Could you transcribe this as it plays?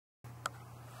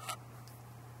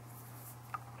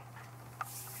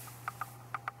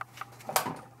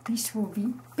this will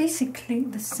be basically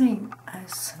the same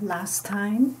as last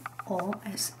time or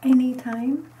as any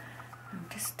time. I'm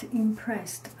just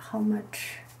impressed how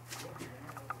much.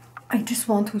 I just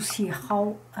want to see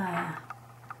how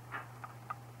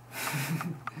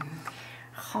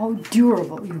how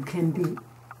durable you can be,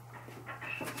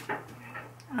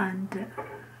 and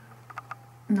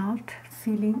not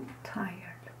feeling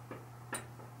tired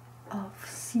of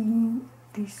seeing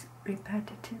this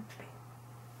repetitively.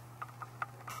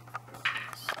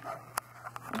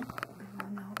 We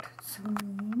will not zoom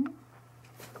in.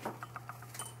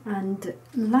 And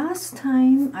last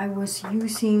time I was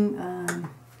using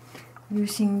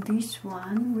this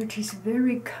one, which is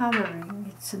very covering.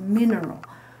 It's a mineral,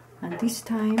 and this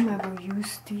time I will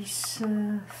use this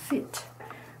Fit,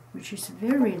 which is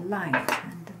very light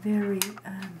and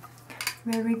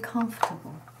very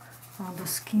comfortable on the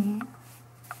skin.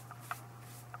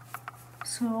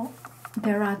 So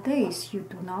there are days you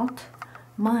do not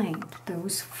mind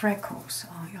those freckles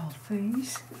on your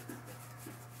face,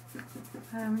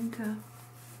 and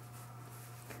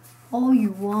all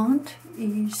you want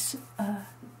is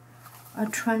a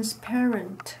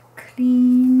transparent,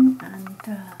 clean,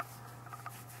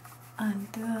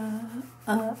 and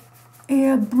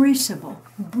air breathable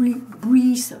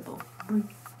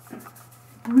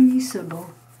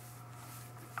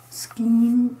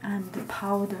skin and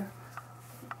powder,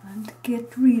 and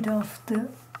get rid of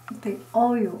the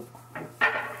oil,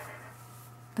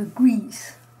 the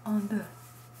grease on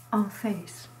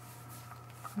face.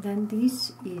 Then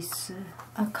this is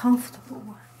a comfortable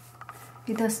one.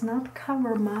 It does not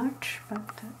cover much,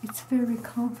 but it's very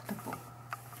comfortable.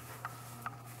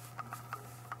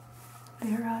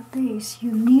 There are days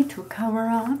you need to cover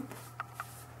up.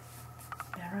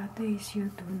 There are days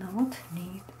you do not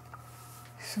need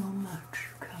so much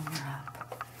cover up.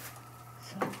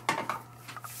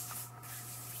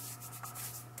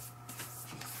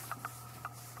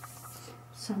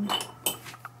 So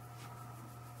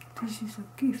this is a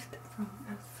gift from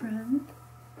a friend,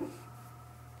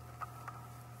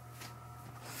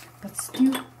 but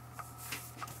still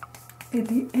at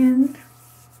the end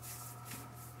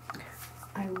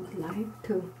I would like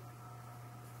to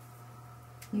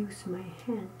use my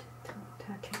hand to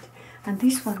touch it. And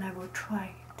this one I will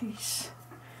try this.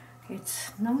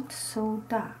 It's not so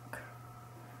dark,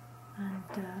 and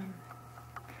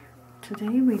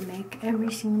today we make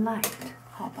everything light.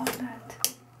 How about that?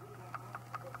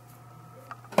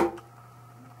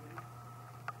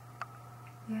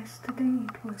 Yesterday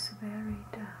it was very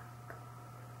dark.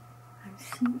 I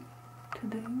see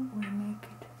today we make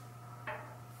it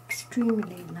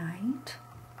extremely light.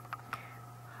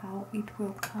 How it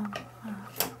will come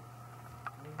up.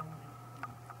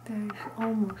 There is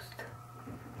almost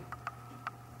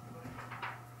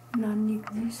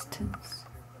non-existence.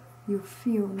 You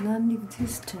feel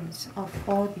non-existence of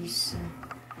all this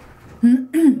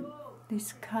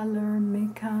this color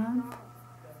makeup.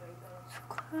 It's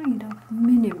kind of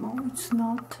minimal. It's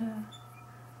not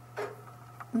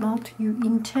you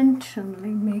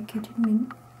intentionally make it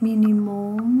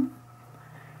minimal,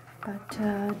 but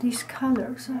these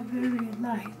colors are very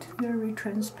light, very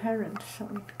transparent, so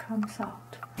it comes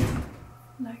out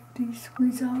like this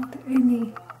without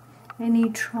any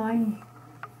trying.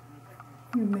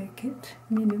 You make it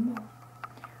minimal.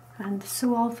 And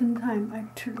so oftentimes,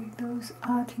 actually, those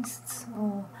artists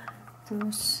or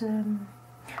those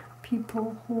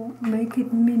people who make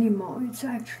it minimal, it's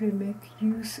actually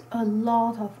use a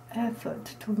lot of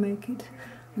effort to make it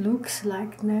looks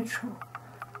like natural.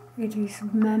 It is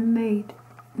man-made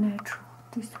natural.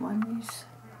 This one is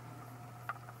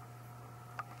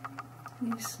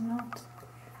not.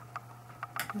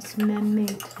 It's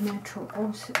man-made natural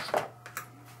also.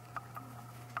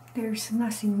 There's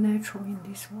nothing natural in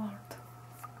this world.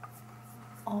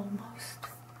 Almost.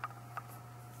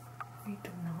 We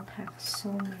do not have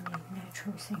so many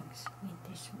natural things in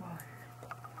this world.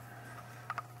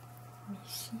 Let me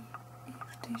see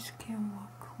if this can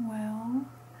work well.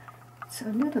 It's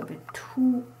a little bit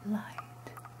too light,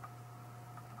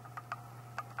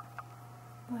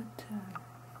 but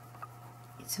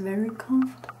it's very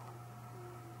comfortable.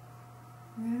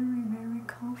 Very, very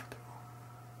comfortable.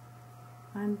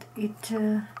 And it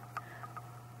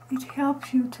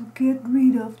helps you to get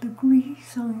rid of the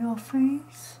grease on your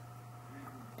face,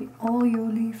 the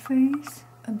oily face,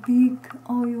 a big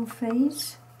oil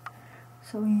face.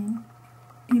 So in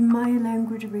my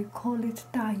language we call it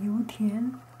大油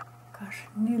田. Gosh,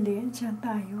 你脸像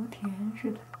大油田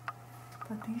似的.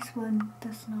 But this one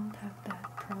does not have that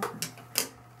problem.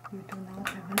 You do not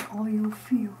have an oil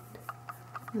field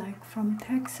like from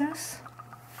Texas.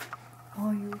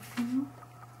 Oil field.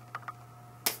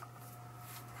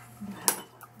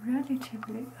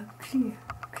 relatively a clean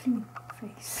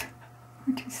face.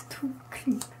 It is too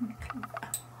clean and clean.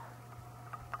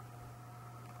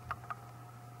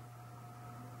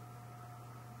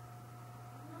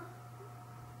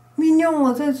 明妞，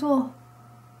我在做，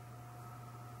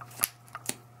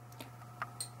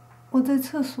我在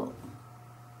厕所。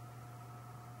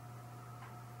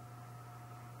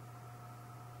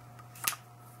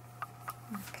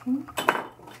Okay.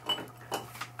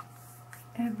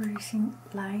 Everything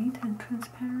light and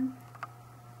transparent.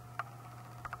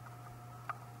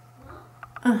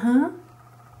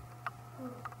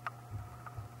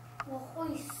 我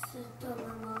会死的，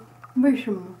妈妈。为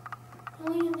什么？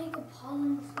因为那个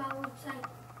pollen flower 在。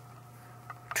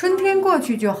春天过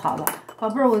去就好了，宝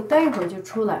贝儿，我待一会儿就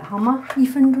出来，好吗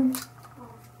？1分钟。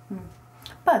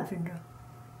半分钟。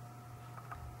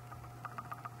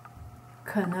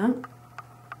可能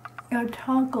要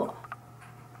超过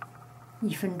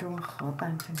1分钟和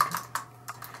半分钟。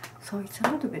So it's a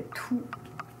little bit too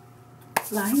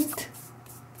light.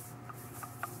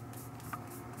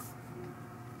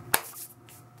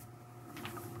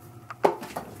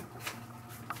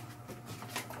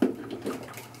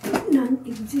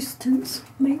 Non-existence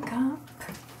makeup.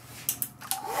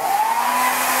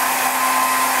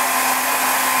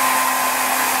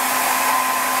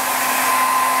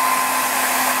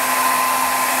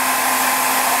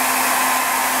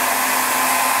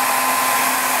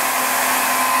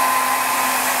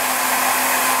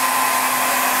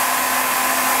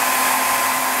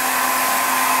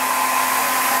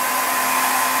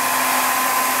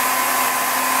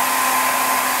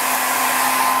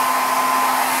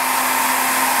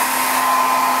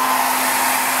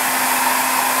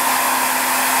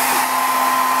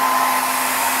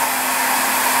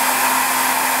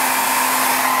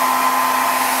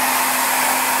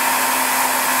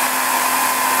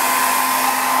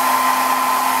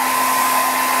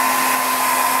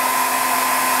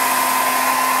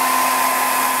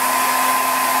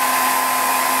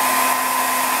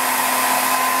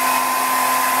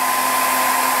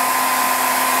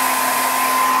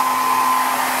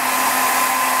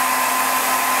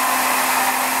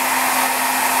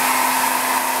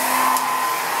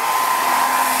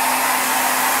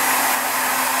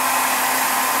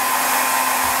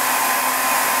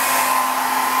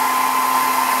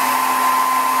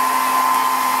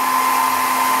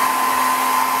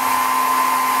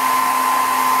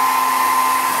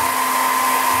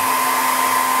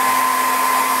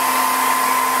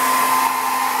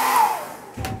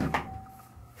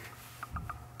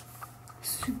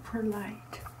 Super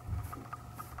light.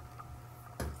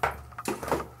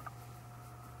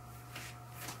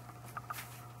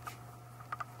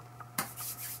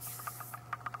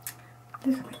 A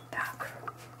little bit darker.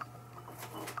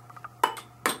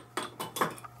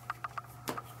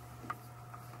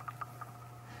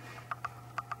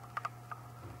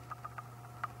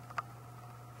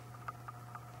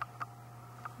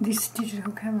 This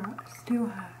digital camera still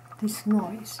has this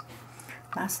noise.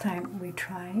 Last time we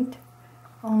tried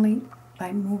only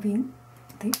by moving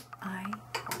the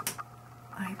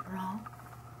eyebrow,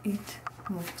 it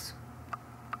moves.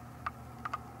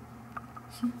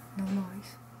 See, no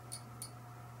noise.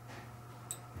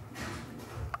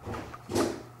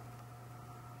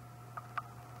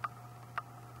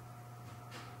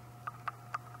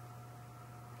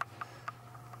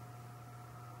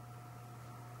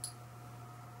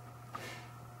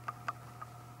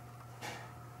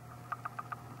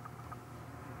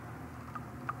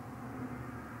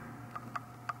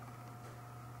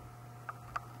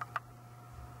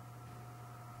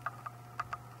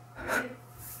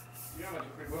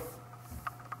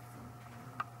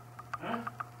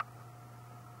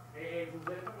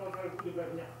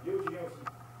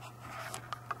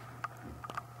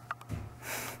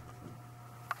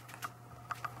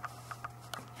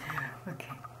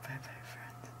 Okay, bye-bye,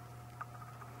 friend.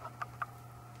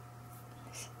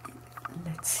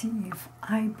 Let's see if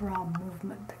eyebrow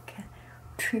movement can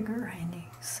trigger any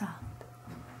sound.